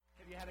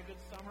had a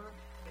good summer?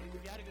 Hey, if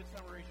you had a good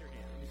summer, raise your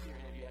hand. Let me see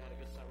your hand. If you had a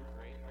good summer,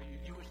 great.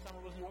 You wish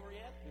summer wasn't over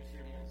yet? Let me see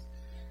your hands.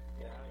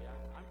 Yeah.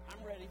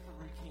 I'm ready for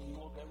routine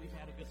a little bit. We've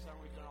had a good summer.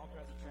 We've done all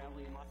kinds of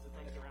traveling and lots of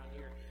things around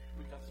here.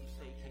 We've done some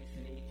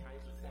staycation-y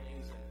kinds of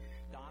things. And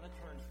Donna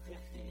turned 50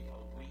 a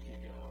week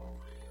ago.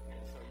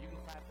 And so you can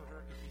clap for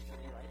her because she's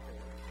sitting right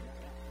there.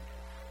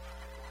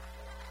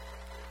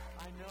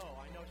 I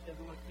know she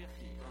doesn't look 50,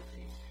 does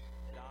she?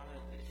 Donna,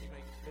 she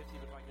makes 50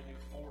 look like a new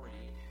 40.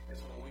 And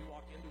so when we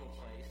walk into a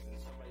place and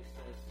somebody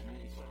says to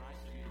me, "So nice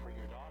of you to bring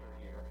your daughter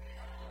here,"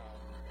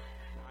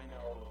 I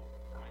know.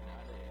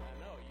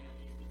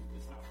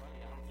 It's not funny.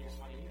 I don't think it's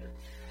funny either.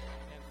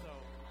 And so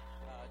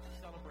to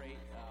celebrate,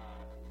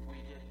 we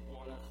did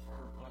one of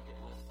her bucket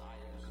list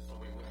items. And so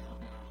we went up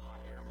in a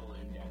hot air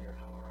balloon down near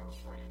Colorado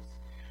Springs,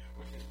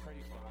 which is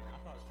pretty fun. I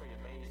thought it was pretty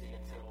amazing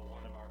until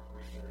one of our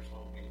parishioners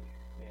told me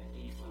that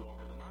he flew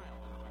over the Nile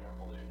in a hot air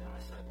balloon. And I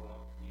said,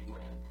 "Well, you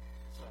win."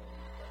 So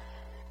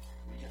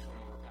we just went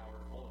over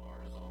Powers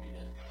Boulevard is all we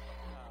did.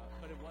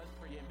 But it was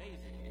pretty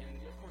amazing.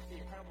 And, of course,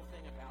 the incredible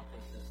thing about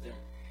this is that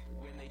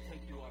when they take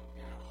you up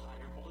in a hot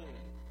air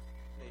balloon,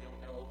 they don't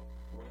know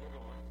where they're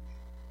going,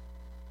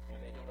 and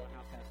they don't know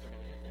how fast they're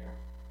going to get there.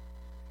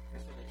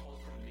 And so they told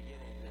us from the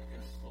beginning that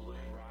this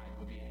balloon ride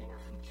would be anywhere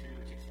from 2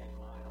 to 10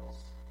 miles.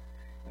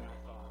 And I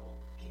thought, well,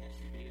 can't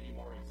you be any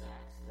more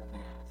exact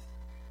than that?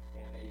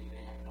 And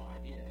they have no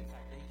idea. In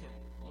fact, they can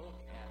look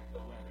at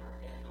the weather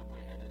and the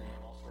wind, and they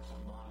have all sorts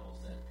of models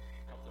that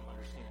help them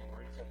understand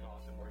where to take off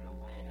and where to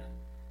land.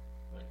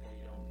 But they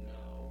don't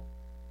know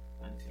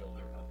until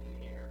they're up in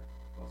the air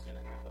what's going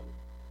to happen.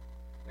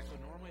 And so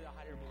normally the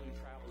hot air balloon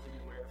travels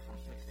anywhere from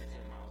 6 to 10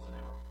 miles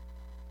an hour.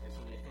 And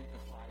so they think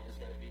the flight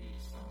is going to be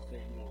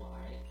something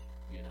like,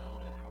 an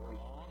hour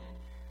long, and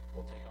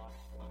we'll take off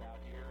about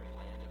here and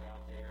land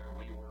about there.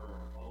 We were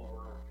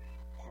over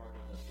part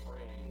of the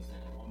Springs,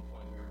 and at one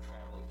point we were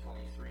traveling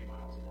 23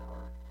 miles an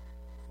hour,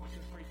 which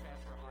is pretty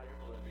fast for a hot air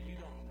balloon, but you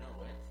don't know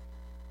it.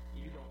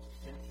 You don't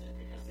sense it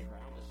because the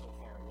ground is so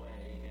far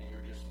away, and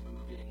you're just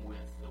moving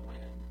with the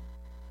wind.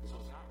 So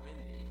it's not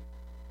windy.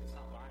 It's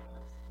not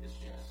violent. It's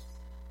just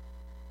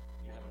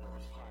you have a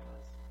nervous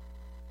pilot.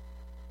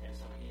 And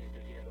so he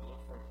began to look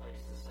for a place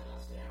to set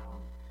us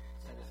down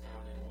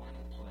in one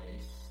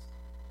place,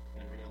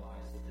 and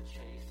realized that the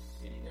chase,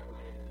 and he never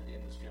made it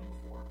in this gym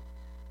before,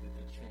 that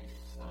the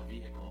chase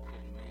vehicle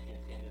couldn't make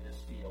it into this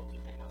field to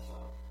pick us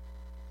up.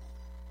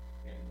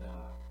 And,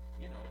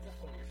 at this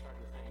point you're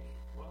starting to think,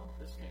 well,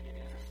 this could get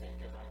interesting,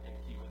 because I think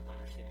he would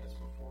understand this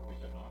before we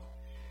took off.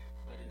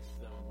 But it's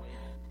the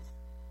wind.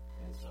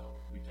 And so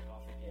we took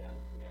off again.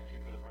 We got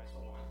 2 for the price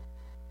of 1.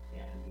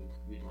 And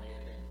we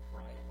landed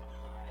right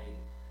behind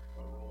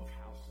a row of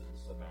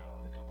houses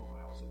about a couple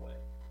miles away.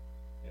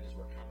 And as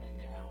we're coming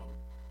down,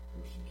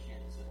 there were some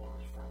kids in one of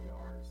the front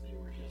yards. They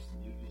were just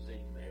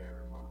losing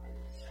their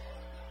minds.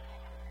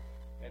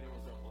 And it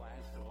was a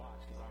blast to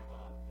watch, because I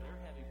thought, they're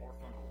having more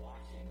fun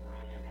watching than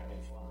I am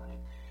having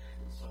flying.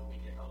 And so we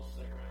get close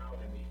to the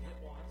ground, and we hit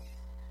once.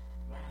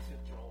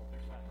 Massive jolt.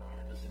 There's about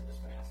 9 of us in this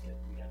basket.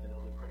 We got to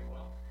know them pretty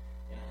well.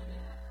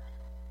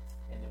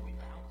 And then we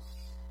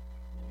bounce,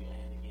 and we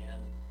land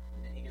again, and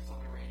then he gets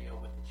on the radio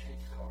with the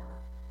chase car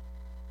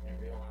and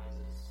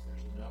realizes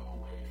there's no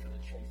way for the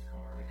chase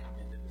car to come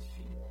into this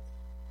field.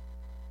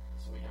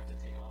 So we have to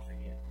take off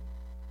again.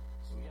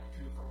 So we got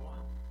 2 for 1,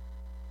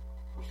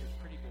 which was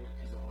pretty good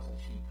because it wasn't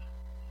cheap.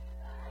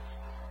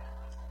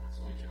 And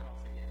so we took off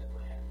again and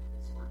landed.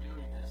 And so we're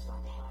doing this, I'm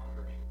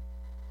pondering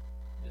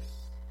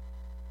this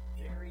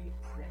very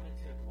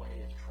primitive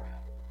way of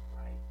travel,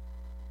 right?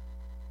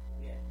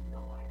 We had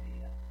no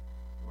idea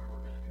where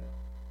we're going to go,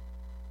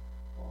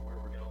 or where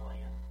we're going to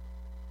land,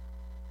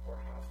 or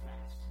how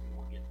fast we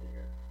will get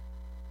there.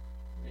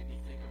 Maybe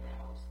think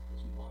about,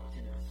 as we launch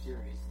into a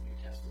series, the New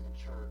Testament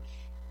Church,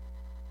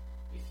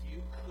 if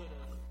you could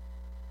have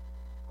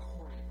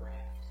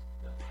choreographed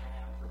the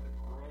path or the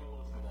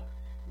growth or the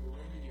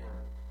linear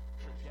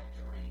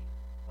trajectory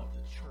of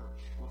the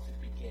church once it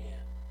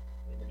began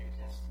in the New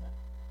Testament,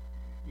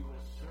 you would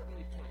have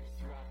certainly picked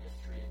throughout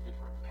history a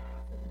different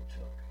path than it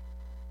took.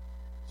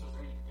 So as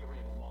we're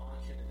going to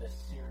launch into this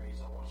series,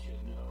 I want you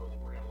to know that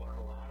we're going to learn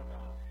a lot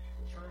about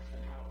the church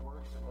and how it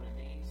works and what it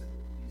means. And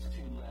these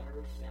 2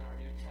 letters in our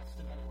New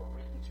Testament were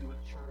written to a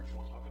church.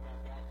 We'll talk about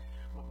that.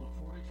 But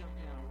before we jump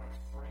in, I want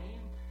to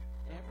frame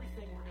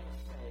everything we're going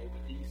to say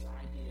with these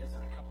ideas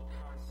and a couple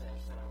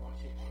concepts that I want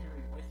you to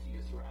carry with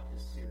you throughout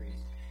this series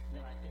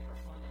that I think are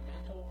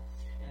fundamental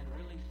and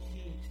really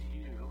key to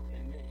you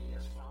and me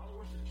as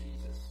followers of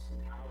Jesus and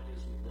how it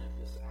is we live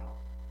this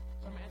out.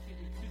 So I'm asking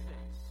you to do 2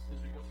 things as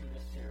we go through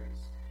this series.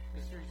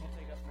 This series will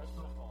take us most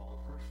of the fall.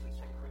 1st and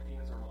 2nd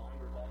Corinthians are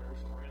longer letters,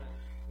 and we're going to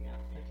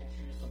pick and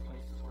choose some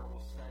places where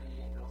we'll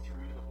study and go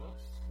through the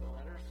books, the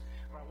letters.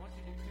 But I want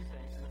you to do 2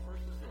 things, and the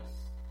first is this.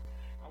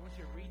 I want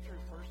you to read through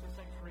 1st and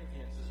 2nd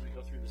Corinthians as we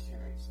go through the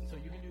series. And so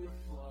you can do it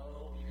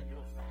slow, you can do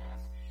it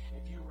fast.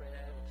 If you read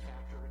a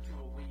chapter or 2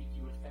 a week,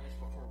 you would finish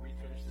before we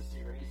finish the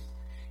series.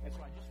 And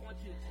so I just want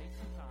you to take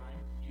some time,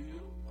 you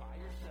by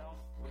yourself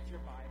with your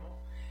Bible,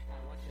 and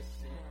I want you to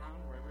sit down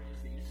wherever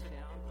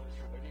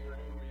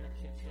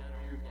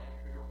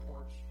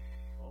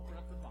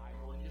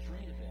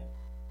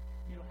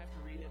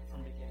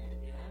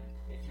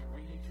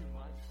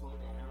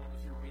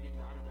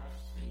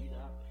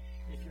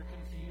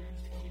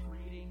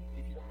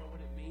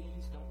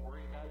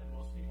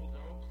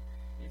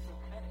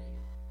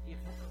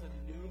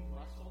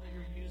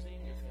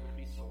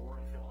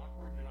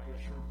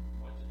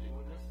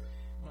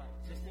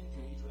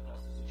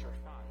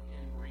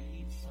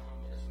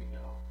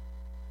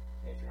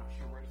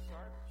sure where to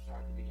start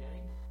at the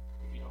beginning.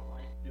 If you don't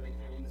like doing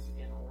things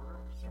in order,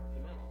 start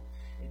in the middle.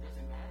 It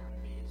doesn't matter to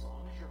me as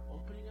long as you're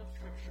opening up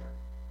Scripture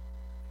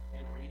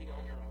and reading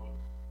on your own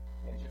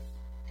and just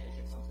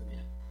taking something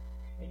in.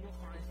 And you'll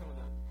find some of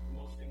the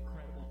most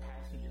incredible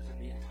passages in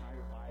the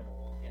entire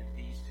Bible in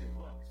these two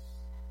books.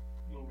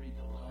 You'll read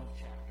the love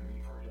chapter.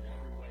 You've heard it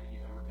every way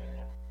you've ever been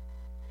at.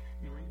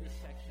 You'll read this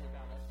section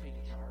about us being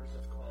jars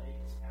of clay.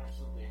 It's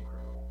absolutely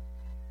incredible.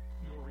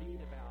 You'll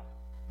read about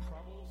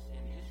troubles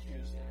and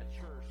issues in a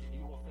church, and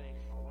you will think,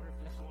 I wonder if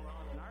that's going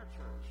on in our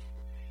church.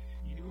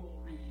 You will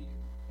read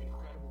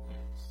incredible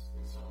things.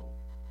 And so,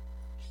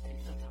 just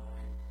take some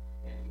time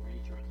and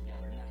read through it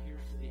together. Now,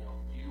 here's the deal.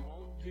 You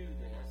won't do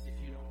this if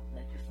you don't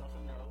make yourself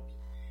a note,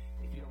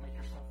 if you don't make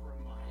yourself a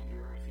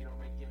reminder, if you don't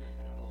give it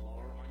an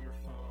alarm on your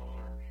phone,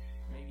 or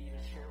maybe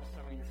even share with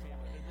some of your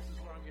family, hey, this is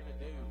what I'm going to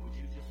do. Would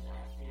you just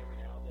ask me every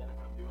now and then if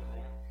I'm doing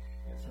that?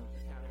 And so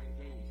just kind of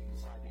engage and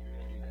decide that you're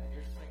going to do that.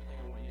 Here's the second thing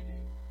I want you to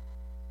do.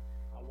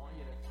 I want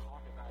you to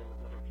talk about it with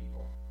other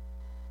people.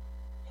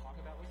 Talk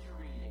about what you're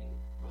reading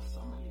with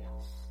somebody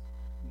else.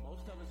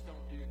 Most of us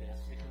don't do this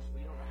because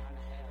we don't know how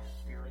to have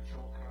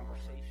spiritual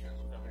conversations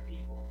with other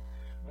people.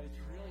 But it's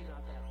really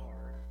not that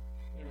hard.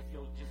 And if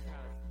you'll just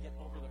kind of get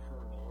over the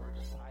hurdle or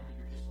decide that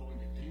you're just going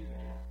to do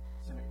that,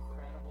 some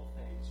incredible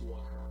things will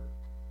occur.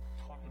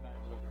 Talk about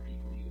it with other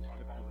people. You can talk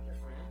about it with your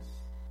friends.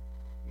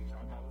 You can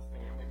talk about it with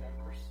family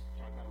members.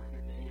 Talk about it with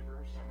your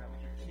neighbors. Talk about it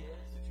with your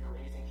kids if you're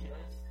raising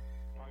kids.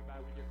 Talk about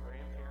it with your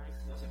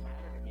grandparents. It doesn't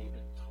matter to me,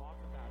 but talk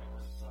about it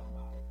with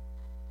somebody.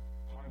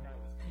 Talk about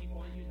it with people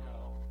that you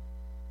know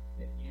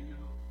that you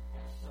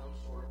have some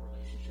sort of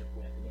relationship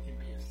with. And it can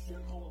be as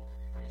simple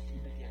as you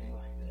beginning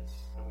like this.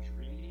 I was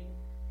reading,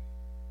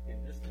 and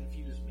this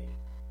confused me.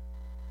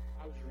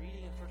 I was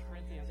reading in 1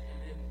 Corinthians, and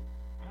then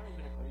I don't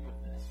even agree with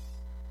this.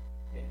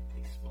 And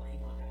explain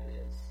what that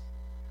is.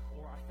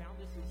 Or I found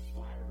this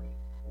inspiring.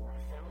 Or I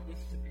found this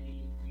to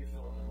be, you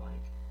fill in the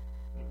blank.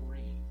 But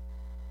read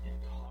and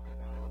talk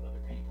about it with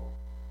other people.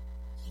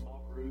 Small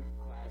group,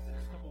 class. In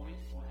a couple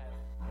weeks, we'll have,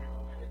 I don't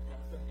know, a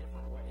dozen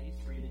different ways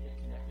for you to get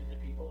connected to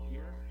people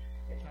here.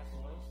 At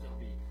Castle Oaks, there'll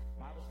be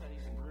Bible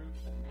studies and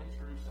groups, and men's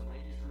groups, and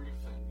ladies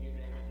groups, and you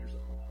name it. There's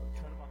a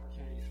ton of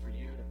opportunities for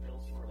you to build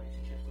some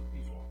relationships with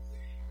people.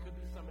 It could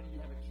be somebody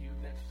you have a cube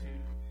next to,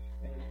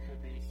 and it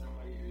could be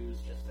somebody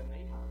who's just a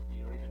neighbor.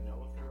 You don't even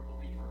know if they're a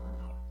believer or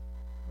not.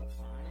 But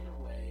find a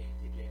way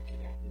to get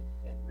connected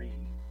and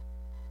read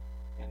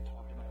and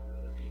talk about it with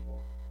other people.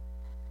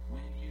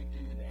 When you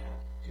do that,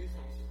 two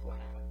things will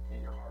happen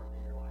in your heart and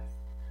in your life.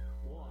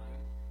 One,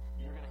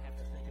 you're going to have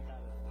to think about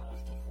it enough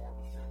to form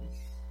a sentence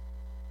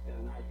and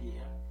an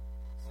idea,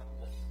 something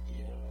to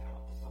give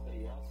out to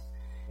somebody else.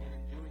 And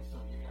in doing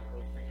so, you've got to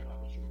really think about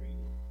what you're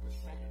reading. The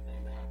second thing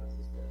that happens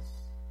is this.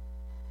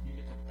 You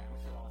get to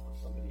bounce it off of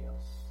somebody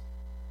else.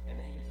 And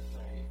they get to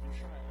say, I'm not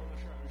sure I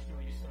understood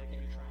what you said.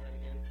 Can you try that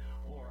again?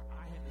 Or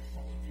I had the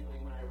same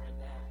feeling when I read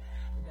that.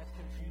 That's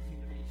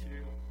confusing to me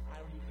too. I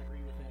don't even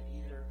agree with that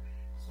either.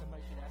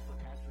 Somebody should ask the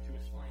pastor to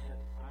explain it.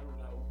 I don't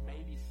know.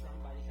 Maybe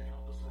somebody can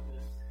help us with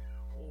this.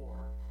 Or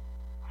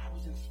I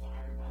was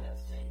inspired by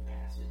that same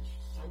passage.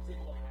 Something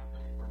will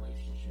happen in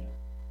relationship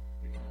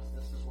because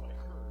this is what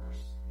occurs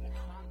in the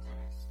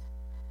context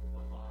of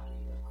the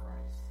body of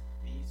Christ.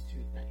 These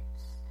two things.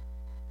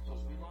 So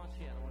as we launch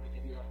in, I want to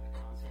give you like a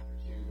concept or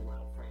two that will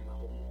help frame the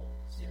whole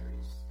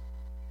series.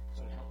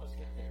 So to help us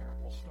get there,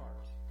 we'll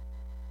start.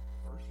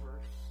 First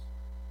verse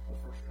of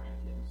 1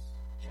 Corinthians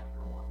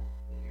chapter 1.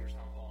 And here's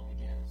how Paul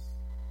begins.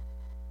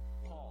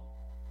 Paul,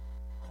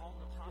 called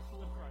an apostle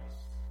of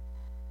Christ.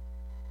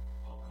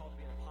 Paul called to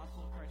be an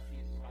apostle of Christ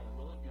Jesus by the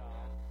will of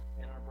God,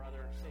 and our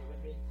brother, say it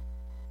with me,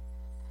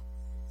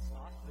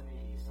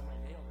 Sosthenes.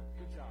 Somebody nailed it.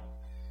 Good job.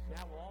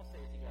 Now we'll all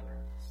say it together.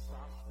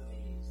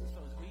 Sosthenes. And so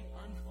as we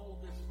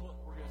unfold this book,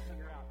 we're going to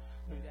figure out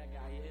who that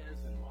guy is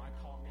and why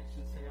Paul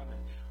mentions him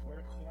and where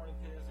Corinth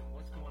is and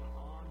what's going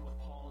on with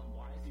Paul and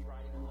why is he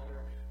writing a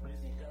letter. But as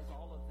he does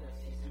all of this,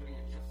 he's doing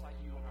it just like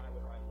you and I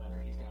would write a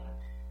letter. He's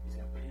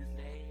going to put his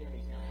name,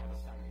 he's going to have a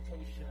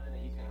salutation, and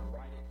he's going to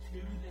write it to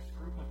this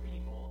group of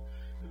people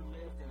who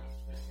lived in a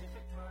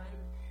specific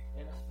time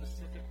in a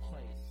specific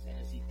place. And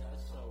as he does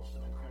so,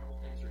 some incredible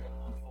things are going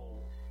to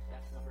unfold.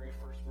 That's the very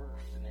first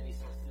verse. And then he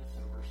says this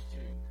in verse 2.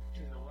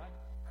 To the what?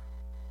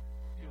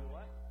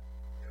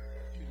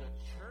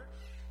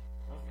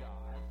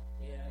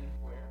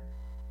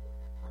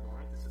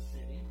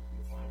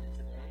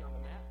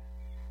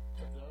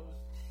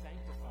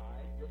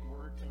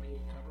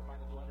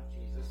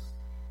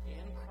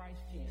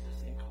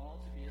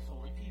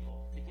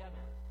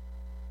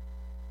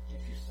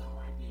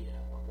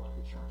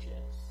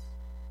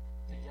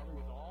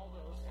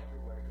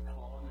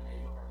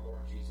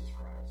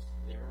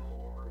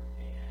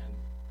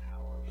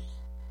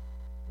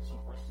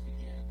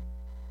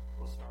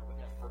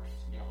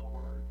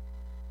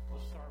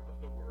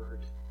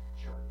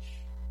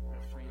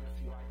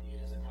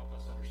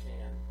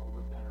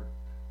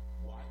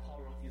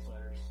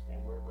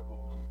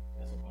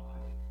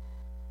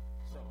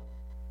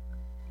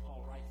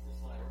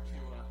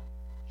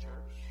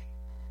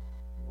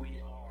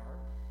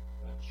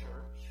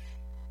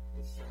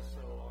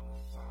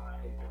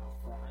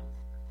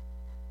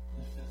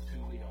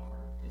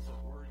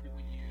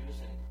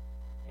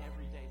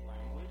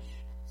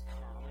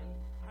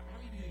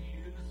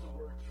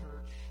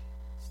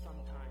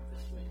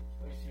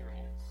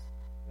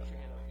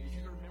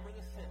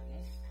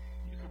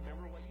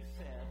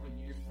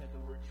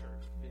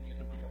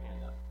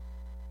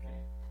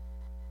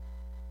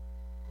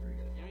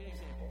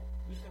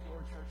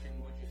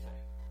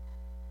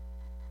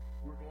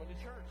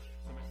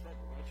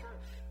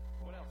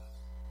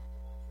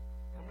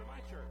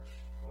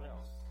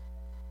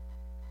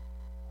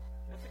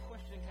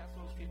 think that's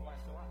what most people ask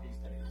a lot these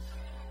days.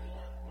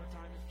 What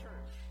time is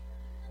church?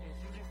 And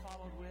you just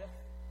followed with,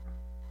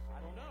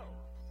 I don't know.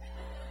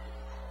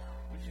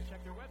 We should check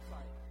their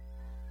website.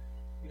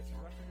 It's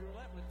Russian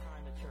roulette with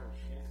time at church.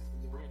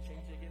 We're going to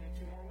change it again in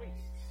 2 more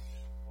weeks.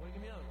 Want to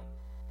give me another one?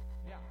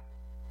 Yeah.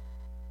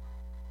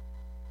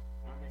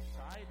 I'm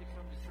excited to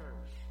come to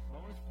church.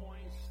 Bonus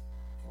points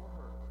for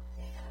her.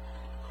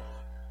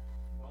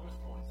 Bonus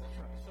points, that's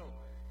right. So,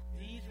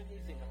 these are the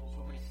examples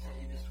when we say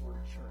this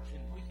word church.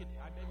 And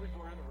I bet we'd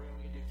go around the room,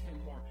 we could do 10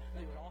 more.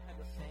 They would all have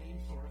the same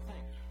sort of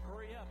thing.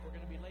 Hurry up, we're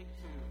going to be late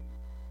to...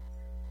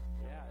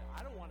 Yeah,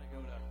 I don't want to go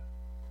to...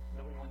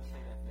 Nobody wants to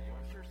say that name.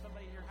 I'm sure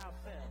somebody in your house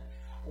said,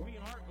 we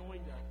are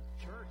going to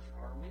church,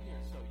 are we?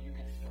 And so you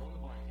can fill in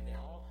the blank. And they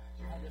all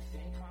have the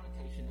same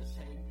connotation, the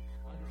same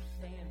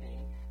understanding,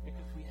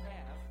 because we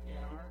have in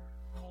our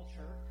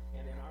culture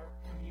and in our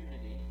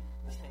community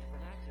the same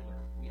vernacular.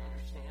 We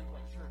understand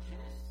what church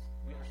is.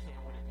 We understand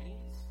what it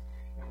means.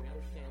 And we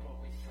understand what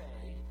we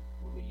say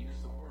when we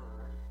use the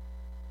word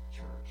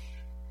church.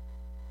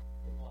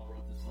 And Paul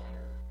wrote this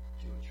letter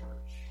to a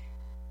church.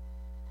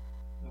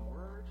 The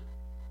word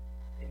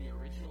in the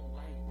original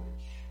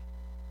language,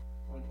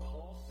 when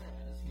Paul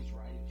says he's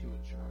writing to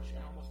a church,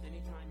 and almost any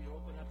time you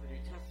open up the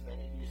New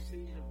Testament and you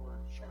see the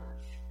word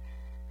church,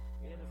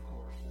 it, of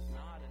course, is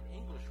not an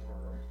English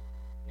word.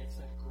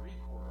 It's a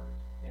Greek word.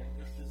 And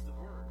this is the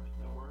word.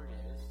 The word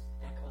is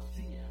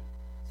ekklesia.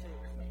 Say it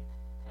with me.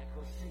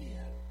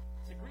 Ekklesia.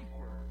 It's a Greek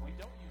word. We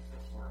don't use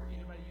this word.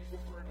 Anybody use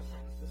this word in a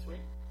sentence this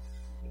week?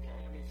 Okay.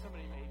 I mean,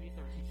 somebody maybe, if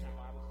they're teaching a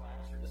Bible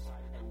class or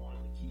decided they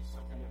wanted to teach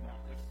something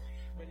about this.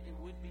 But it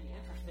would be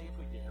interesting if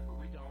we did, but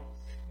we don't.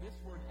 This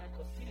word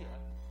ekklesia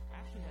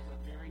actually has a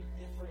very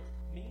different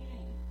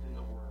meaning than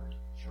the word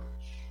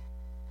church.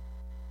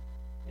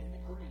 In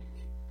the Greek,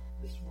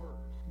 this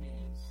word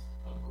means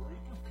a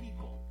group of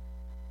people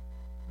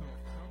who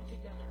have come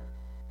together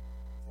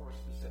for a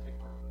specific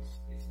purpose.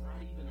 It's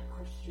not even a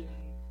Christian,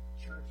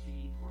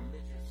 churchy,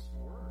 religious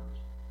word.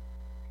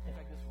 In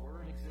fact, this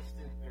word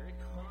existed very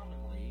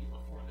commonly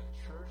before the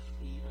church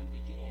even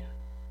began.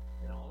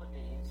 And all it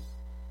means,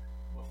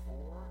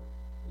 before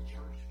the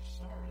church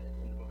started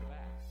in the book of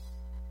Acts,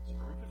 it's a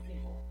group of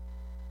people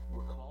who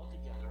were called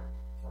together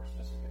for a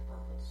specific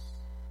purpose.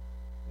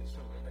 And so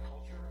in the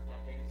culture of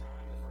that day and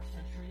time, the first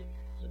century,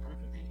 it's a group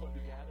of people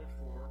who gathered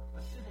for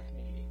a civic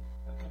meeting,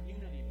 a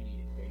community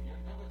meeting, maybe a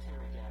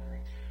military gathering.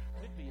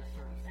 Could be a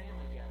certain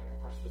family gathering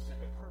for a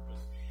specific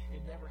purpose.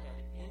 It never had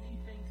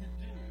anything to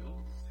do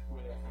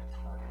with a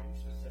time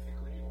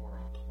specifically, or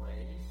a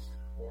place,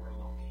 or a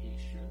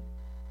location.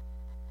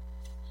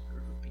 It's a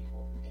group of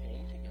people who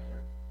came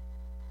together,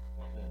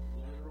 like the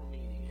literal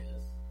meaning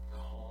is,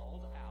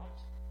 called out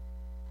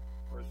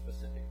for a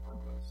specific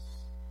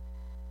purpose.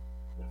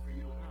 But for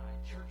you and I,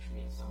 church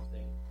means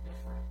something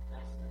different,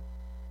 doesn't it?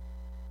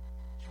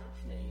 Church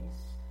means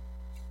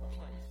a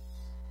place,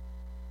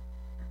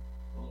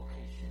 a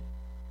location,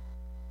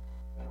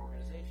 an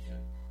organization,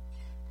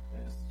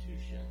 an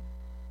institution,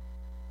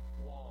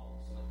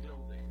 walls, and a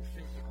building, a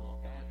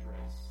physical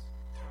address,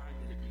 time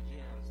that it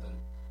begins, and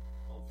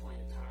hopefully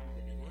a time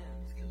that it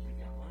ends, because we've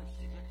got lunch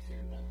to get to.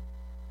 And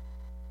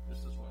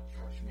this is what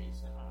church means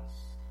to us,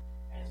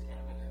 as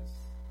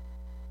evidenced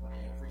by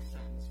every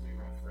sentence we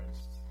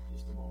referenced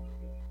just a moment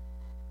ago.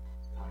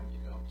 It's time to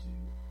go to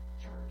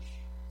church.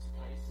 It's a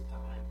place, a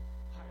time,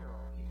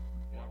 hierarchy,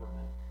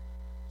 government,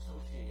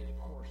 associated, of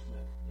course,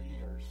 with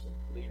leaders and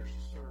leaders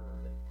who serve,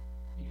 and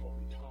people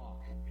who talk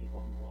and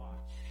people who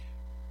watch.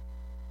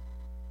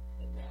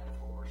 And that, of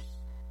course,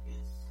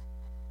 is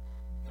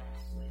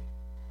vastly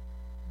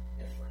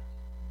different,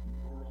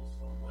 worlds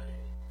away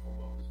from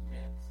what was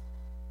meant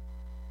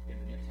in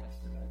the New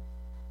Testament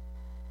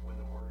when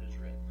the word is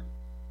written,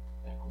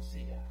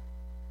 ekklesia.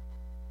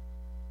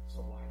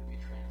 So why do we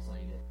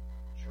translate it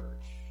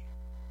church?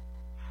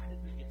 How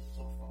did we get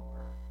so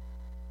far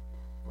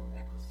from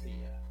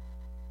ekklesia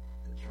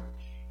to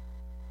church?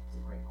 It's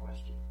a great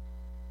question.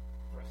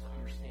 For us to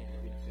understand it,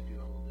 we have to do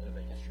a little bit of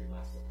a history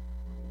lesson.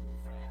 We're going to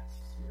move fast.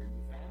 You ready to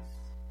move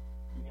fast?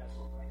 You guys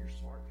look like you're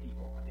smart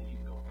people. I think you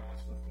can go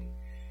fast with me.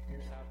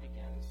 Here's how it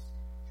begins.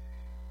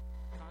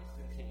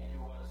 Constantine,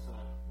 who was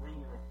a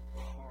ruler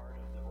of part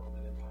of the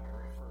Roman Empire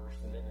at first,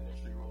 and then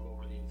eventually ruled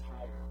over the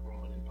entire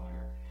Roman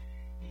Empire,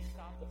 he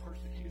stopped the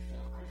persecution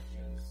of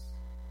Christians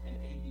in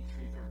AD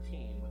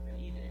 313 with an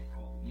edict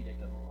called the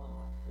Edict of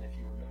Milan. And if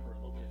you remember a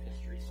little bit of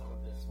history, some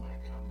of this might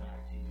come back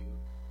to you.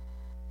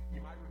 You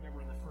might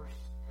remember in the first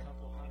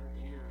couple hundred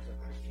years of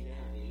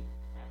Christianity,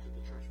 after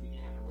the church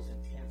began, there was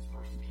intense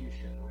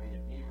persecution. The reign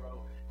of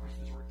Nero,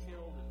 Christians were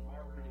killed and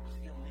martyred. It was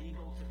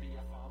illegal to be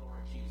a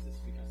follower of Jesus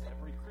because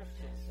every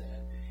Christian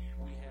said,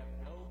 we have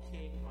no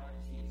king but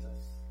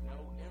Jesus, no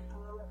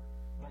emperor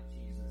but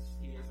Jesus.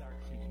 He is our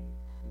king.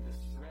 And this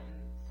is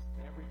written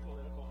in every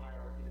political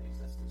hierarchy that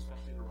existed,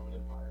 especially the Roman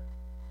Empire.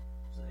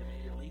 So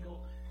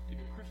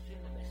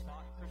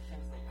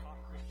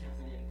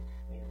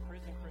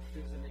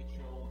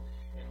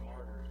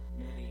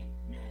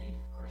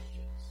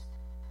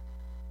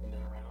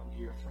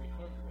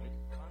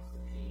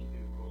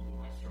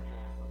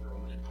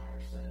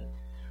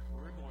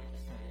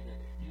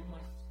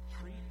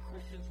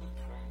Christians with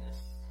kindness.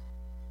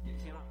 You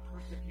cannot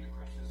persecute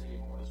Christians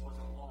anymore. This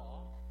wasn't law.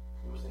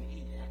 It was an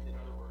edict. In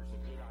other words, a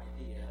good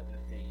idea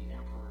that the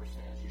emperor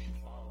says you should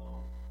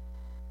follow.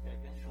 And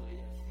eventually,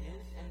 as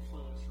his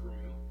influence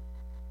grew,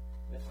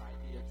 this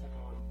idea took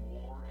on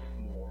more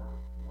and more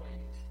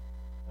weight.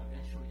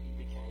 Eventually, he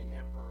became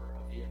emperor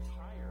of the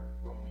entire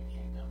Roman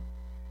kingdom.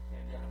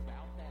 And then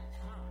about that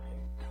time,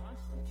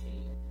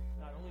 Constantine,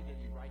 not only did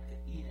he write the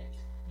edict,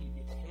 he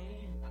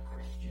became a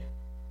Christian.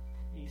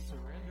 He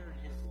surrendered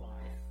his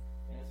life,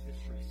 as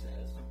history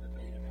says, some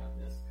debate about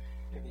this,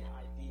 to the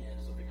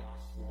ideas of the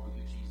gospel and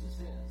who Jesus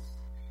is.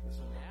 And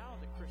so now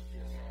the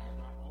Christians have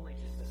not only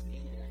just this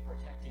edict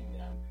protecting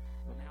them,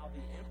 but now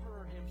the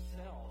emperor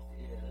himself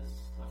is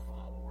a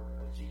follower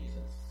of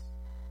Jesus.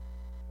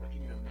 But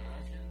can you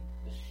imagine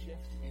the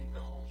shift in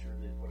culture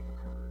that would have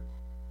occurred?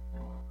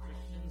 Now,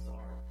 Christians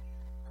are,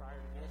 prior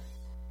to this,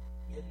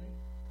 hidden,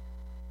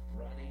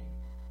 running.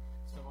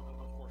 Some of them,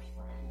 of course,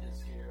 frightened and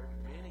scared.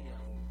 Many of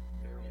them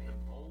very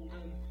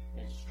emboldened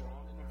and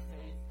strong in their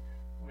faith.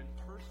 When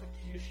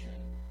persecution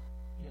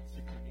hits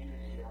a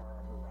community, there are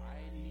a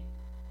variety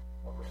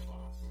of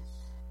responses.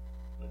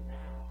 But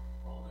now,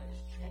 all that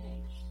has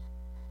changed.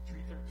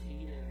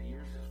 313 and the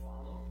years that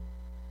followed,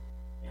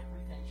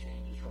 everything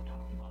changes from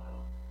top to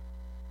bottom.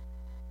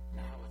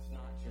 Now it's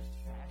not just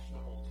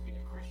fashionable to be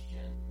a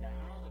Christian.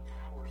 Now the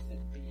powers that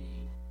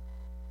be,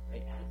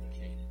 they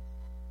advocate it.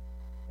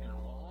 And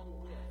along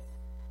with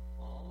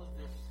all of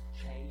this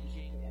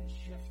changing and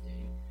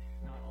shifting,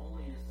 not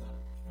only is the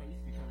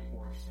faith becoming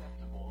more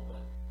acceptable,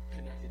 but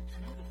connected to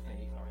the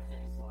faith are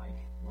things like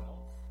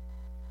wealth,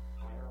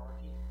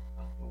 hierarchy,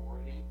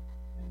 authority,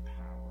 and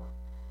power.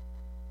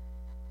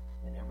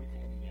 And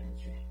everything began to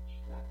change.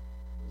 Now,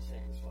 let me say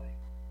it this way.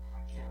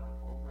 I cannot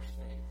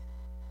overstate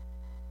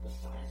the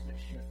seismic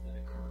shift that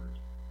occurred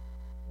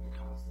when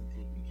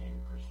Constantine became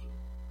a Christian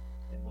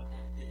and what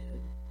that did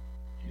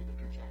to the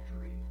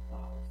trajectory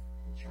of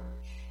the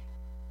church.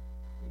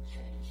 It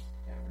changed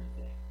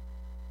everything.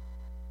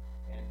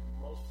 And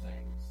most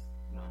things,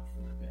 not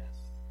for the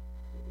best.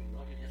 But when you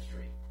look at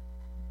history,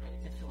 pay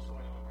attention to what's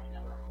going on right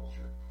now in our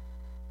culture.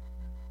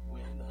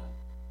 When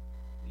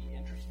the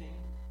interesting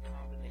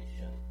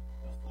combination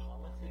of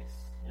politics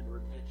and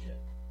religion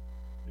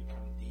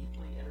become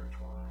deeply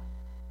intertwined,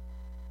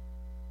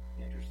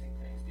 interesting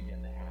things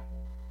begin to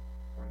happen.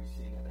 Are you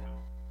seeing it now?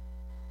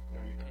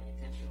 Are you paying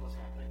attention to what's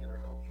happening in our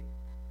culture?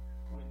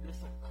 When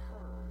this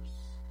occurs,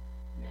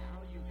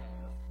 now you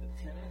have the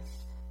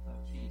tenets of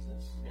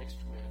Jesus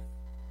mixed with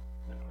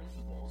the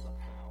principles of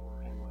power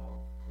and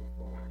wealth,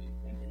 authority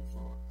and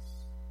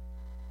influence,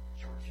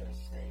 church and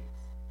state.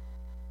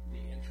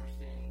 The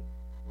interesting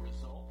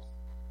result,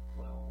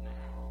 well,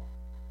 now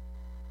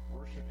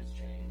worship has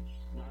changed.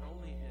 Not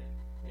only did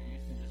they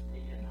used to just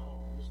meet in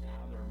homes, now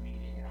they're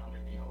meeting out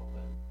in the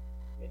open.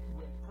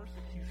 When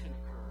persecution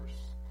occurs,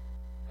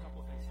 a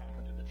couple of things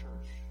happen to the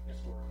church,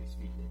 historically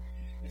speaking.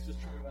 This is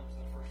true whether it's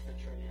in the first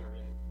century or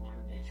in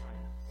modern-day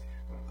China.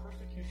 When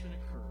persecution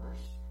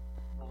occurs,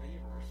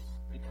 believers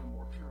become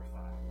more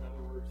purified. In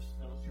other words,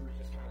 those who are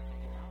just kind of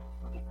hanging out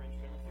for the fringe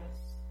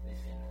benefits, they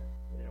scatter.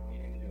 They don't want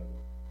anything to do with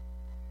it.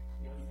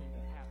 The other thing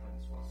that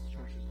happens once the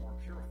church is more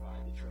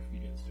purified, the church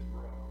begins to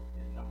grow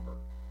in number.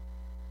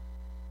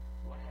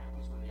 What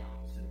happens when the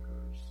opposite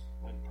occurs?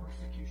 When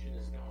persecution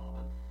is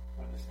gone,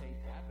 when the state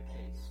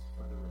advocates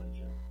for the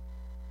religion,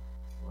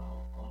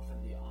 well,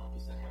 often the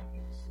opposite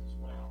happens as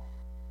well.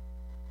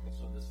 And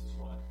so this is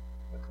what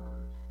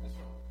occurred. And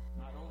so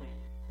not only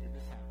did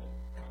this happen,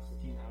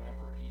 Constantine,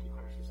 however, he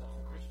declares himself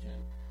a Christian,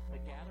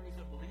 but gatherings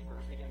of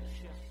believers began to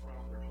shift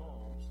from their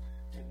homes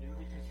to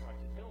newly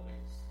constructed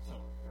buildings. So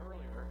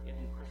earlier in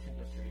Christian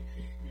history,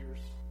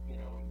 years,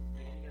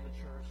 beginning of the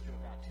church to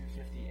about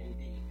 250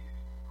 AD,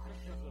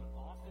 Christians would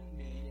often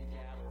meet and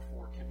gather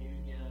for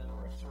communion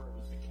or a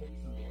service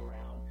occasionally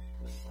around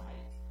the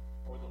site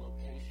or the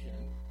location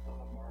of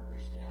a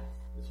martyr's death.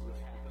 This would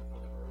have happened for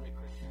the early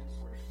Christians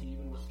where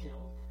Stephen was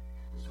killed.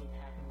 This would have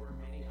happened where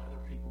many other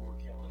people were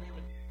killed. And they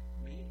would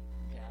meet,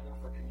 gather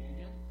for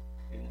communion,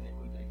 and then they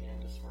would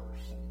again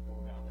disperse and go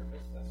about their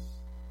business.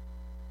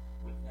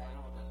 With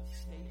now the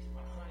state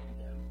behind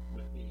them,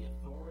 with the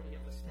authority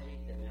of the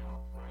state and now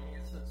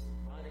finances and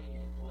money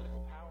and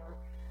political power,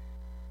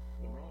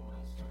 the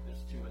Romans took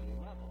this to a new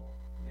level.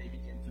 They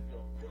began to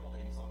build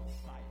buildings on the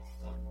sites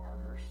of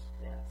martyrs'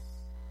 deaths.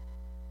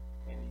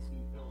 And these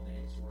new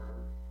buildings were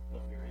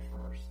the very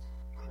first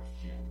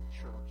Christian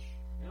church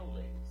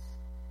buildings.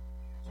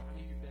 So how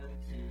many of you have been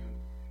to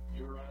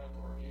Europe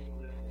or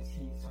England and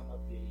seen some of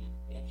the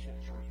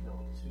ancient church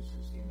buildings? Who's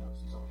seen those?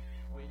 So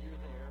when you're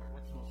there,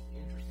 what's the most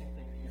interesting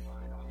thing that you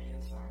find on the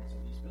insides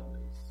of these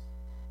buildings?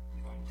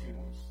 You find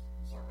tombs,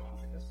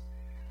 sarcophagus,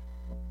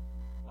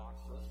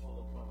 boxes full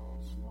of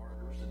bones,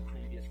 martyrs and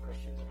previous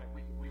Christians. In fact,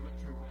 we went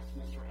through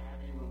Westminster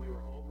Abbey when we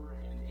were over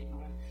in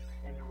England,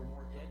 and there were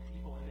more dead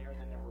people in there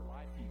than there were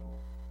live people.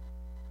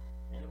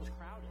 And it was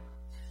crowded.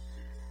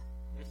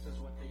 This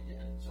is what they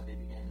did. So they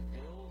began to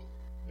build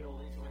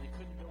buildings. When they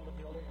couldn't build a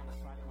building on the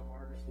site of a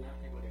martyr's death,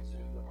 they would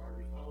exhume the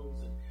martyr's bones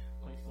and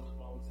place those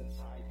bones inside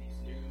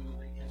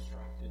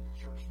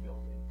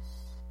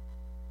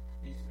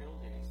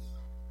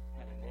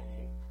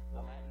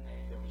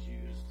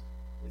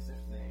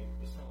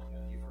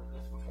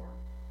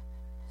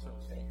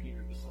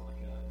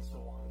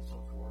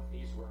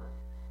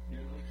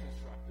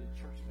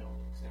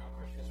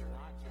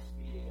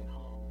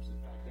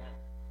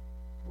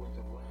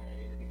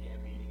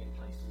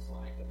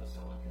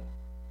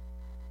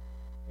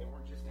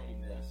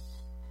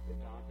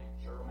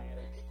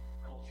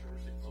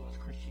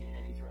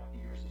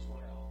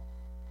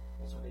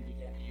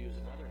use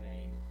another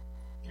name,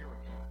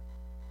 Pirika.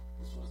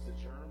 This was the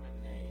German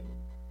name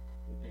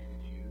that they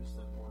would use.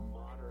 The more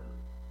modern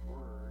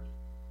word,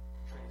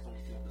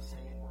 translation of the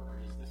same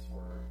word, is this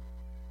word,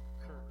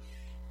 Kirch,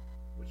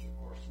 which of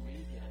course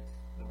we get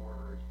the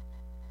word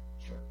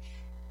church.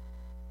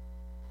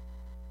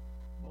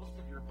 Most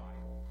of your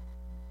Bible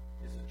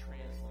is a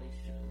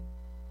translation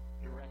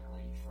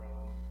directly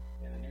from,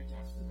 in the New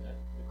Testament,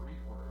 the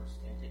Greek words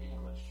into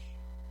English.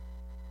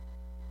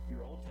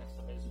 Your Old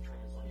Testament is a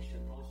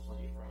translation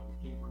mostly from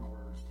Hebrew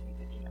words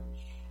into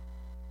English.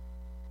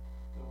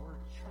 The word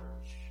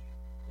church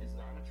is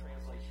not a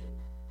translation.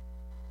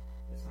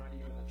 It's not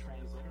even a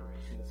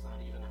transliteration. It's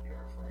not even a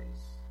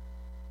paraphrase.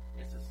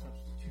 It's a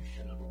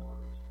substitution of a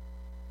word.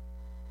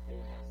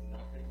 It has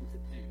nothing to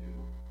do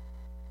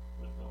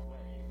with the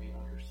way we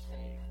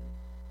understand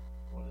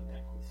what an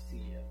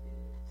ecclesia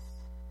is.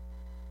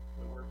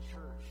 The word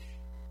church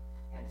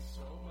had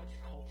so much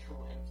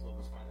cultural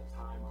influence by the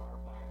time our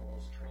Bible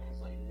was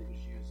translated. It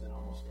was used in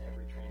almost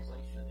every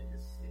translation. It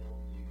is still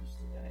used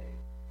today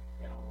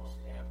in almost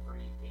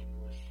every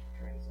English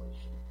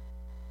translation.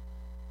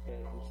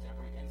 In almost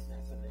every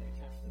instance in the New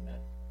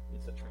Testament,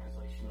 it's a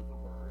translation of the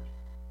word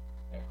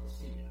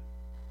ecclesia.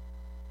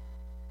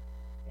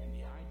 And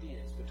the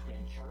ideas between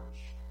church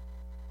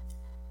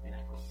and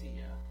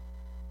ecclesia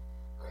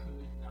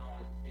could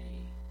not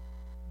be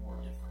more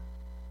different.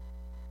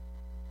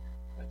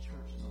 A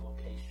church is a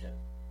location,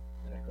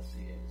 an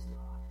ecclesia is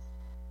not.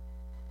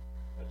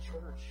 A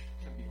church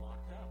can be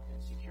locked up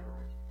and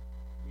secured.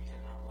 You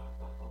cannot lock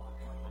up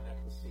an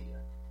ecclesia.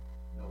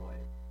 No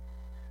way.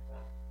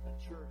 A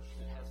church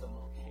that has a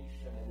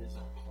location and is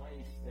a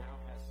place now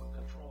has some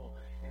control.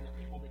 And the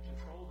people that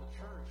control the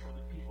church are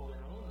the people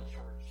that own the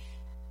church.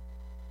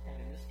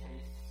 And in this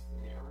case,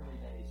 in the early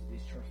days of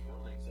these church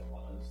buildings, it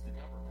was the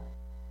government.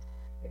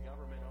 The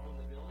government owned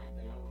the building,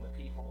 they owned the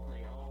people,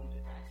 they owned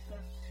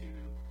access to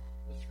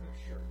the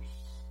scriptures.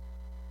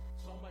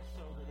 So much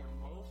so that in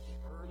most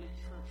early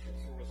churches,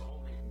 there was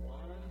only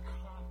one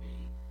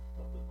copy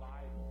of the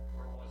Bible.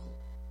 Where was it?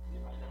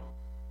 Anybody know?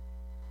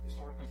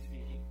 Historically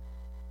speaking,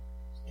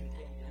 it's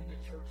contained in the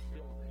church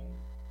building,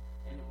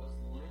 and it was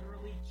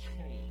literally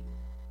chained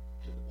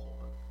to the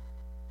pulpit.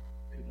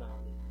 Could not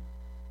leave.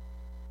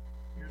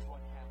 Here's what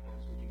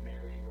happens when you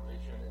marry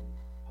religion and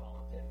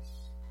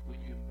politics.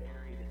 When you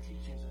marry the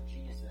teachings of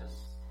Jesus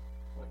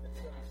with the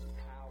tenets of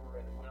power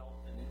and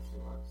wealth and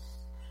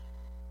influence,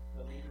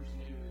 the leaders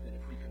knew that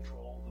if we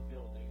control the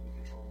building, we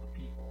control the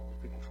people.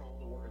 If we control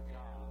the Word of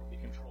God, we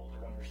control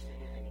their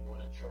understanding of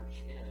what a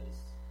church is.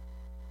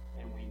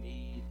 And we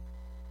need,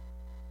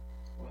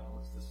 well,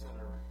 it's the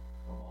center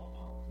of all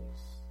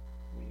politics.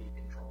 We need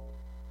control.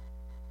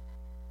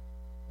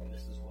 And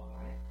this is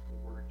why the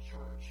word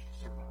church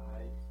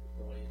survived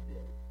the way it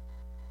did.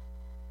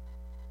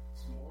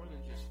 It's more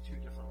than just two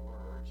different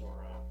words or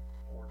a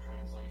poor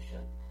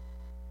translation.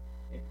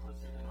 It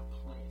puts it in a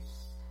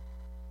place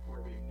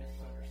where we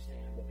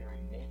misunderstand the very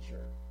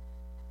nature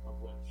of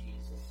what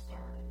Jesus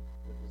started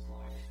with his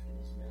life and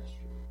his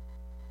ministry.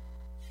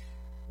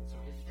 And so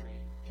history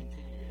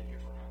continued, and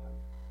here's what happened.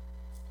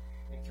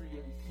 In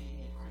 380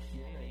 CE,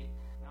 Christianity,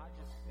 not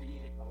just the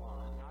Edict of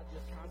Milan, not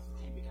just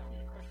Constantine becoming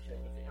a Christian,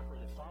 but the emperor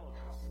that followed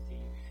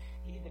Constantine,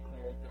 he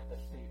declared that the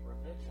state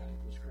religion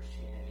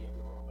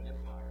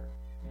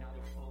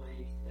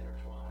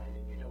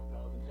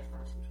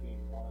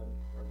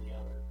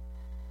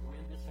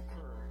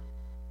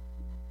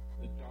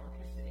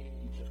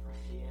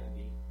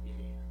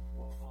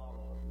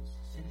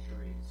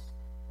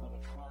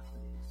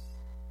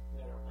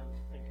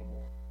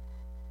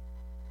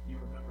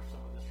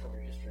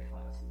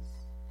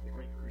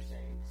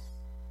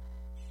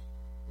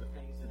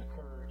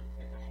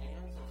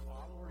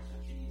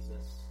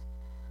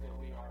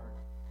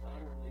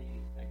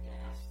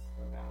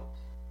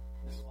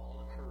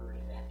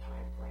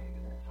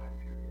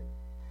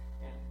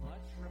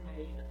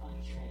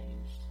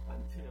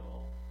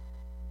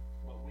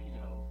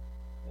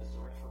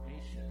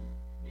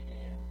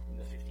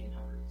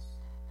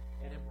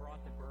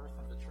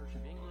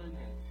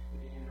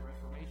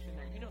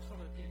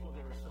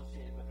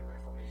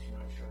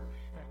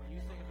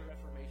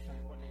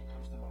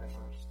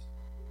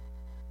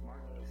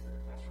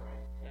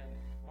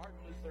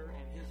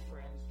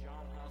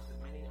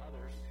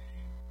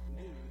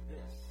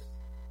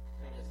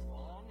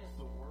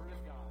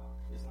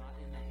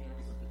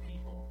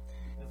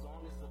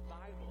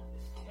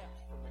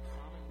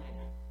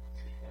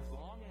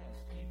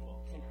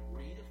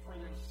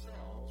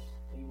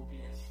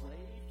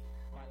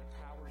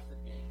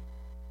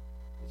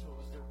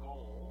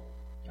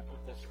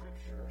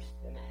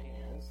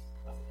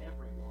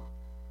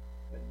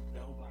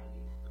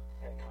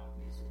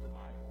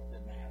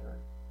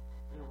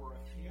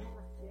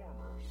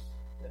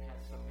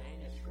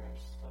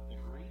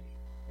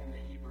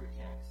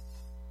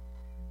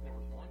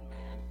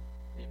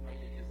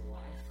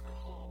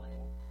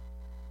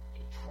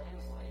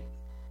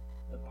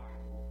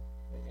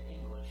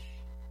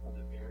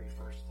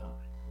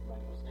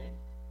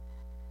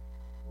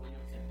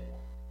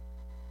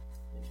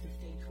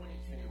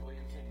 1922,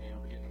 William Tyndale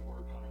began to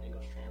work on an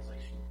English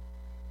translation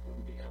that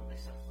would become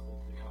accessible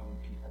to the common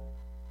people.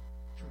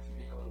 Church of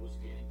England was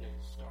beginning to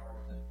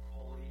starve. The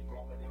Holy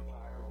Roman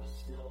Empire was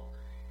still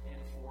in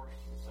force,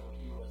 and so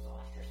he was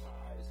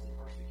ostracized and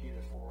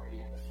persecuted for it. He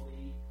had to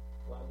flee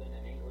London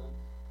and England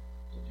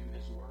to do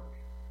his work,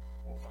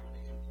 and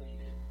finally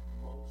completed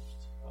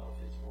most of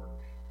his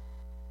work.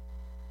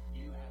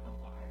 You have a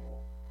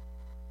Bible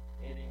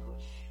in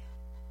English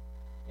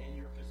in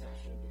your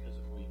possession because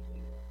of William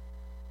Tyndale.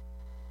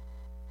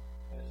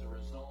 And as a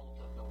result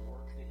of the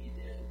work that he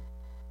did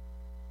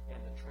and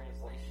the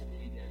translation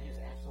that he did, he's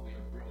absolutely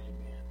a brilliant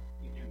man.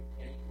 He knew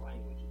 8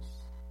 languages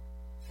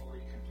fully,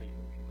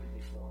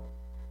 completely fluent.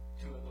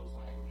 2 of those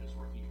languages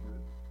were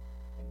Hebrew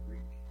and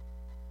Greek.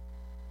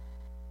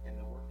 And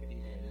the work that he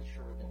did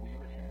ensured that we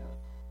would have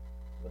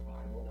the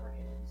Bible in our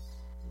hands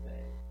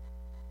today.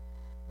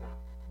 Now,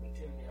 when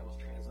Tyndale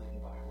was translating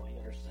the Bible, he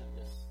understood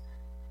this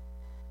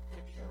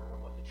picture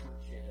of what the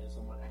church is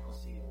and what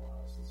ecclesia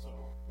was. And so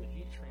when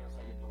he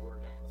translated the word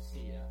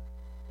ecclesia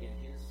in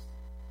his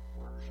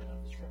version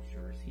of the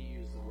scriptures, he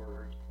used the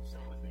word,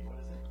 say it with me, what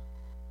is it?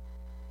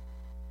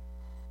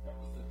 That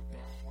was the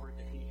best word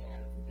that he had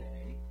of the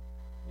day.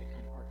 It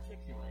could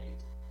articulate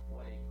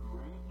what a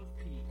group of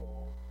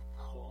people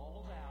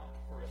called out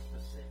for a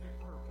specific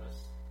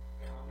purpose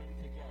coming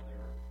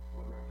together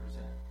would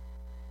represent.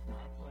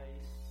 Not a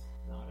place,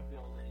 not a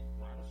building,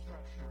 not a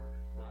structure,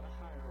 not a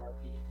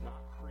hierarchy,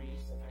 not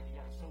priests. In fact, he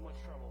got in so much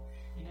trouble,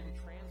 he had to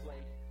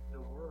translate the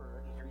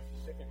word, a very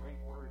specific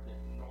Greek word that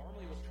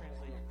normally was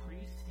translated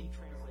priest, he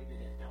translated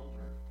it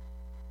elder.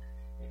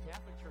 The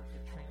Catholic Church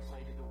had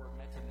translated the word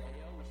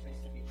metaneo, which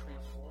means to be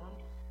transformed.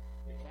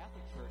 The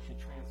Catholic Church had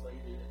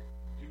translated it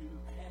do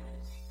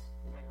penance.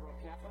 You might grow up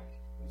Catholic?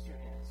 Raise your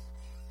hands.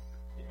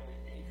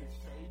 If you can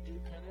say do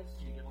penance,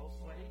 do you get a little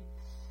sweaty?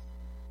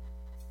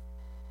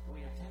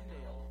 William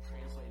Tyndale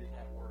translated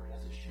that word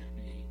as it should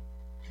be,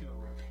 to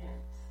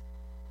repent,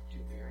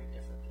 two very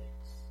different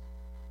things.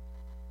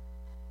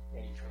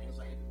 And he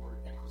translated the word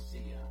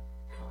ecclesia,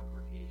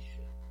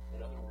 congregation.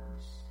 In other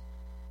words,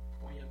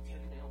 William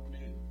Tyndale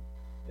knew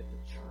that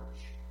the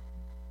church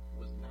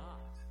was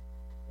not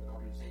an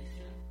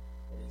organization,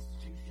 an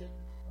institution,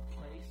 a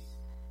place,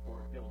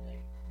 or a building.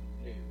 He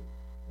knew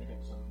that it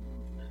was a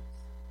movement.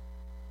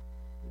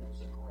 That it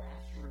was a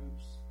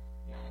grassroots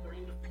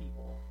gathering of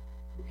people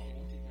who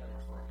came together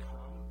for a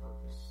common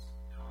purpose,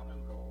 common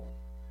goal,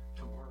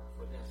 to work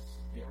for this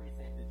very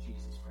thing that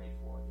Jesus prayed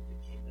for, that the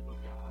kingdom of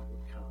God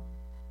would come.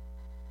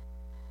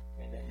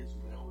 And that his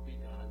will would be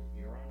done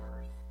here on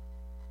earth,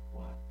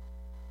 what?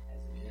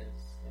 As it is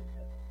in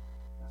heaven.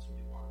 That's what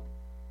he wanted.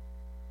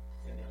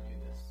 Tyndale knew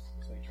this,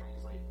 so he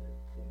translated it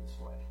in this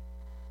way.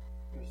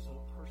 He was so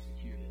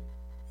persecuted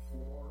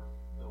for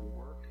the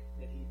work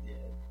that he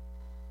did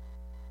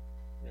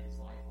that his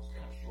life was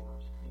cut short.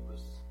 He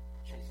was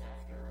chased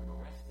after and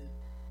arrested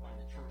by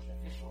the church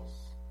officials.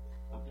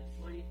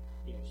 Eventually,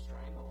 he was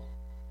strangled,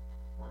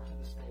 burned to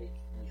the stake,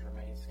 and his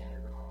remains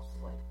scattered across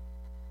the lake.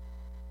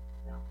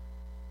 Now,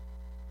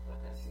 let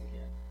that sink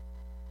in.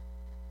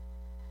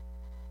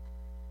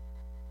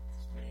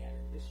 This man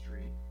in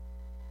history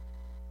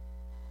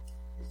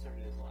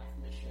inserted his life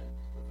mission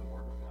with the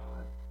Word of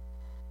God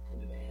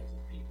into the hands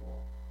of people,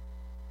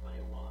 but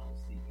it was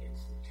the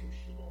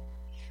institutional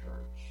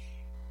church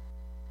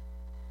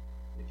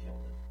that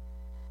killed him.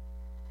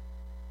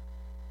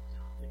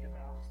 Now, think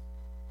about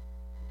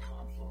the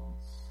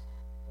confluence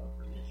of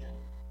religion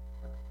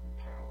and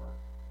power,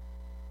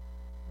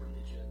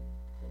 religion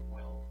and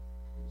wealth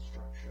and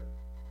structure,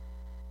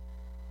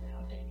 and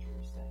how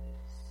dangerous that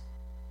is.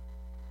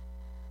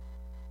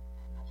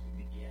 And as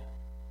we begin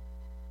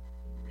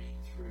to read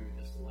through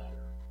this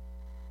letter,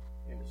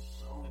 it was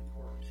so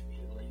important to me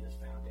to lay this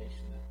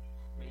foundation that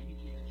maybe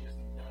even just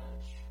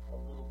nudge a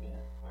little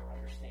bit our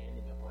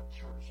understanding of what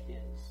church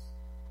is.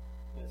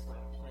 That it's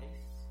not a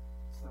place,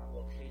 it's not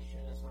a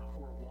location, it's not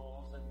 4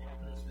 walls, doesn't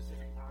happen at a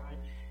specific time.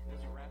 It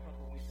doesn't wrap up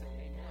when we say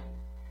amen.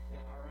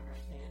 That our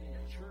understanding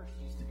of church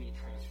needs to be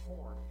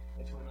transformed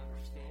into an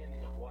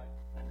understanding of what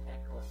an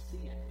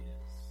ecclesia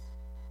is.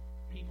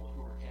 People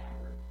who are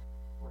gathered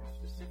for a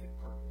specific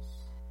purpose.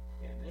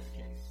 In this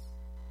case,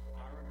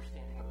 our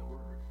understanding of the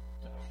word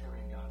to usher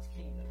in God's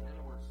kingdom. In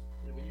other words,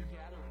 when you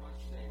gather at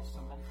lunch today with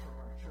somebody from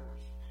our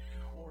church,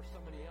 or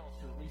somebody else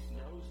who at least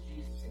knows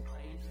Jesus and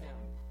claims him,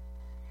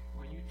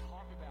 when you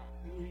talk about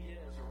who he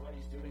is or what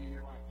he's doing in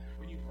your life,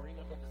 when you bring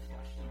up a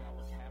discussion about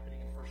what's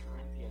happening in 1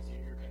 Corinthians and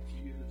you're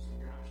confused and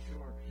you're not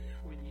sure,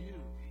 when you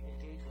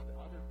engage with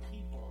other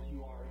people,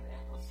 you are an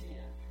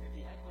ecclesia. And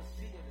the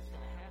ecclesia is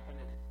going to happen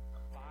at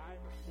 5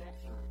 or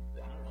 6 or,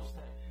 I don't know,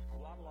 say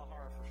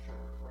Guadalajara for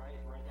sure,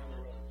 right down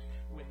the road.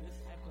 When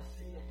this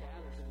ecclesia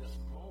gathers in this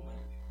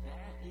moment,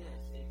 that is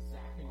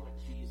exactly what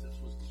Jesus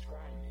was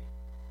describing.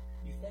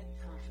 You think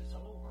church is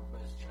over,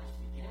 but it's just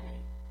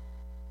beginning.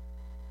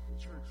 The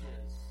church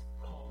is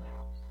called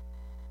out.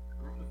 A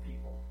group of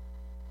people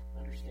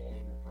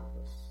understanding their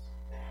purpose.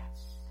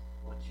 That's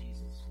what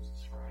Jesus was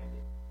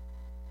describing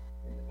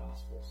in the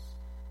Gospels.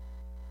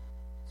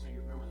 So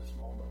you remember this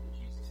moment that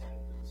Jesus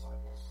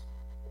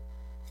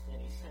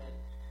said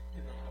to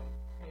them,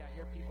 hey, I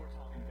hear people are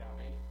talking about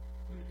me.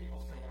 Who do people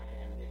say I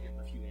am? And they give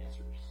him a few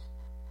answers.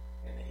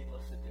 And then he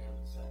looks at them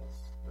and says,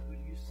 but who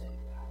do you say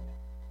that I am?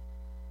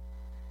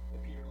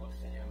 And Peter looks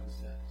at him and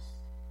says,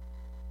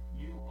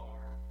 you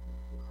are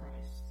the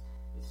Christ,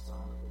 the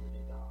Son of the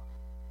living God.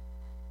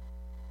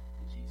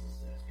 And Jesus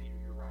says, Peter,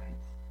 you're right.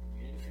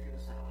 You didn't figure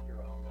this out on your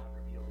own. God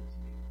revealed it to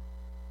you.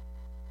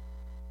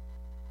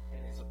 And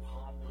it's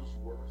upon those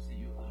words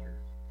that you uttered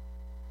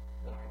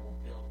that I will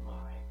build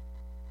my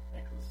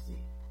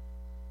ecclesia.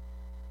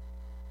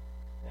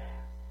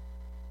 That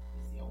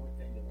is the only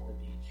thing that will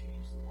indeed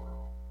change the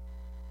world.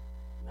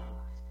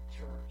 Not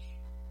church.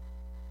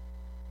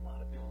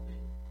 Not a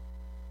building.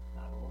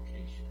 Not a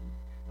location.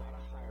 Not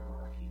a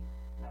hierarchy.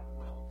 Not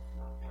wealth.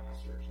 Not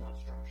pastors. Not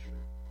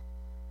structure.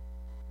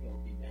 It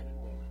will be men and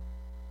women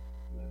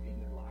who have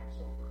given their lives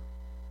over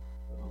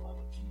for the love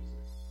of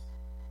Jesus.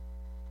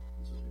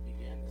 And so as we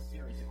begin this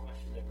series, the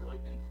question that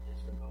really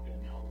has been poking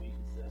at me all week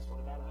is this: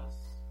 what about us?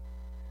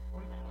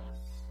 What about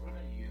us? What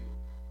about you?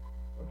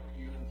 What about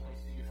you in the place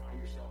that you find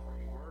yourself, where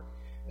you work,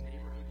 the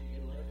neighborhood that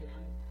you live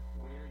in,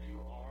 where you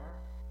are?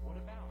 What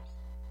about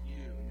you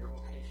and your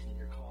vocation and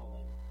your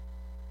calling?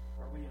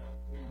 Are we a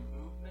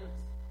movement,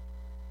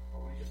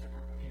 or are we just a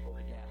group of people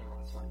that gather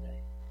on Sunday?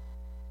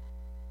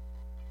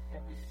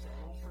 Have we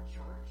settled for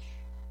church,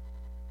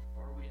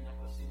 or are we an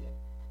ecclesia?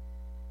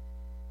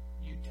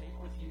 You take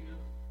with you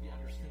the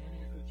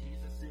understanding of who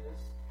Jesus is,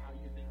 how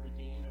you've been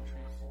redeemed and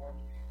transformed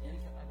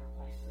into other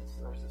places,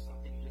 or is it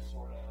something you just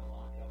sort of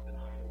lock up and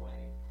hide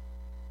away?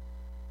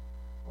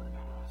 What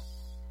about us?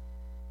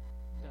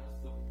 Does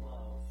the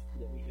love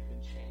that we have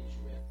been changed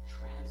with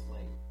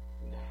translate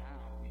into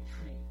how we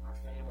treat our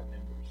family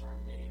members, our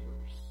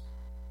neighbors,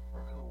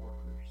 our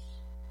co-workers,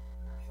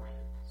 and our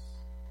friends?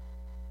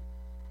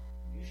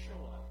 You show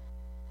up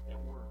at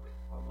work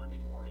on Monday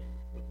morning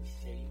with the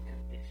same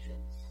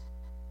convictions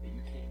that you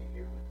came in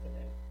here with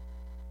today.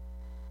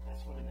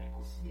 That's what an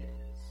ecclesia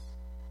is.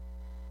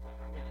 I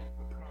mean, I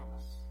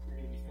promise you're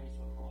going to be faced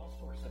with all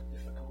sorts of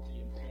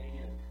difficulty and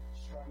pain and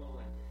struggle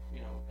and,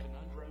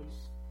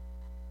 conundrums,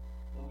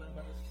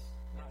 dilemmas,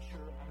 not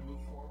sure how to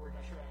move forward,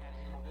 not sure how to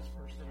handle this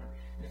person or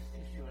this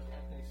issue of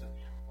ethics, and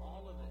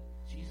all of it.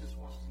 Jesus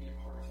wants to be a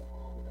part of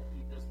all of it.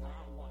 He does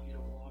not want you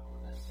to walk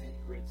with a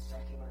sacred,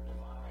 secular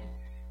divide.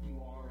 You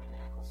are an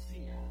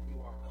ecclesia. You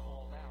are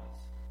called out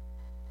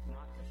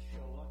not to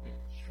show up at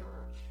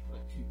church, but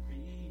to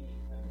be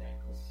an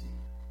ecclesia.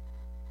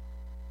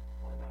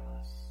 What about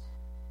us?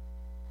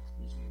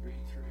 As we read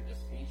through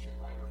this ancient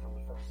letter from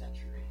the first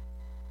century,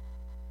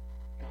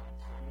 God,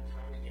 time and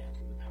time again,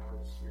 through the power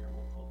of the Spirit,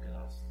 will poke at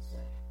us and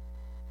say,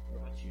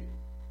 what about you?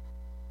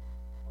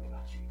 What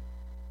about you?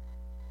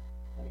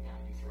 Let me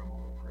guide you through a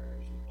moment of prayer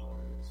as we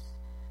ponder this.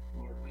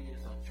 Lord, we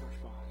as a church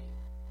body,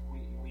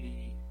 we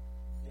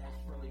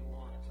desperately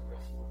want to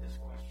wrestle with this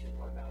question,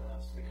 what about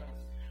us? Because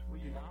we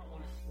do not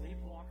want to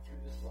sleepwalk through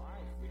this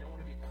life. We don't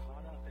want to be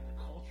caught up in the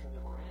culture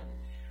that we're in.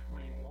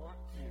 We want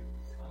to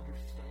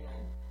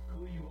understand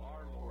who you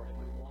are, Lord, and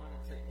we want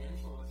it to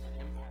influence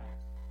and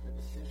impact the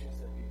decisions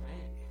that we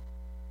make.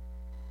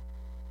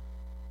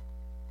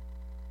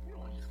 We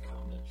don't want to just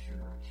come to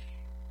church.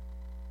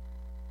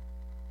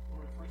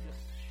 Lord, if we're just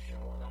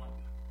showing up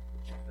to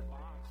check the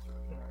box or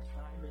put our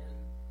time in,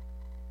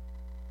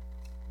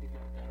 we've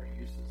got better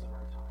uses of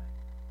our time.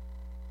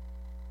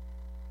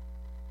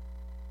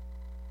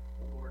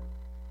 But Lord,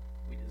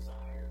 we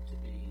desire to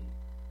be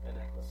an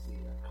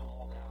ecclesia, a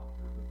called out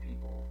group of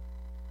people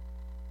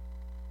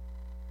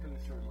who,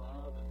 through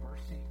love and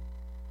mercy,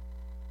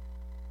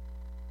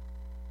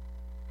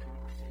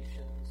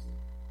 conversations,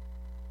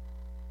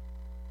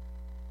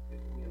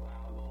 we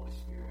allow the Holy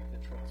Spirit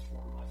to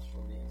transform us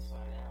from the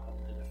inside out,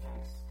 and it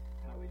affects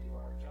how we do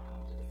our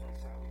jobs, it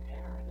affects how we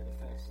parent, it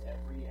affects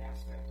every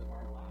aspect of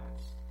our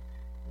lives.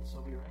 And so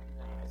we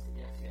recognize that,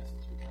 yes,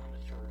 as we come to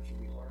church and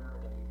we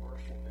learn and we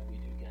worship and we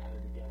do gather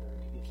together,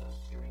 and it gives us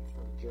strength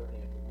for the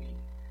journey of the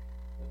week,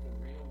 but the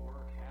real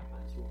work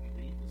happens when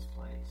we leave this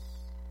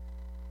place.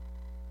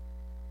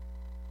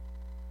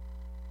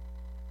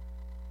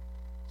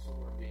 So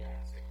Lord, we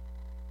ask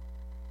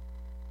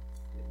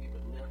that we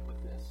would live with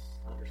this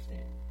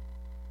understanding,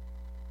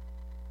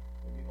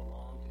 that we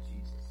belong to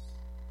Jesus,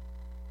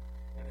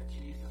 and that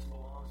Jesus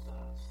belongs to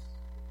us,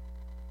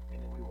 and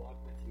that we walk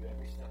with you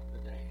every step of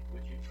the day.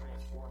 Would you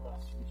transform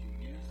us? Would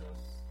you use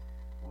us?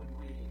 Would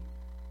we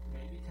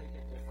maybe take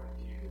a different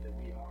view that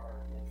we are,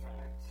 in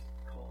fact,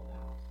 called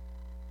out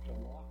to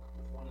walk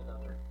with one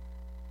another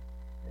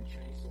and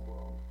change the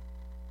world?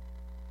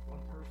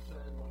 One person,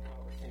 one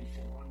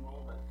conversation, one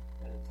moment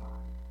at a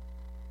time.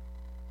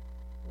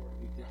 Lord,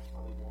 we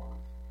desperately want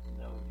to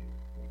know you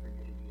and for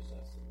you to use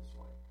us in this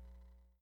way.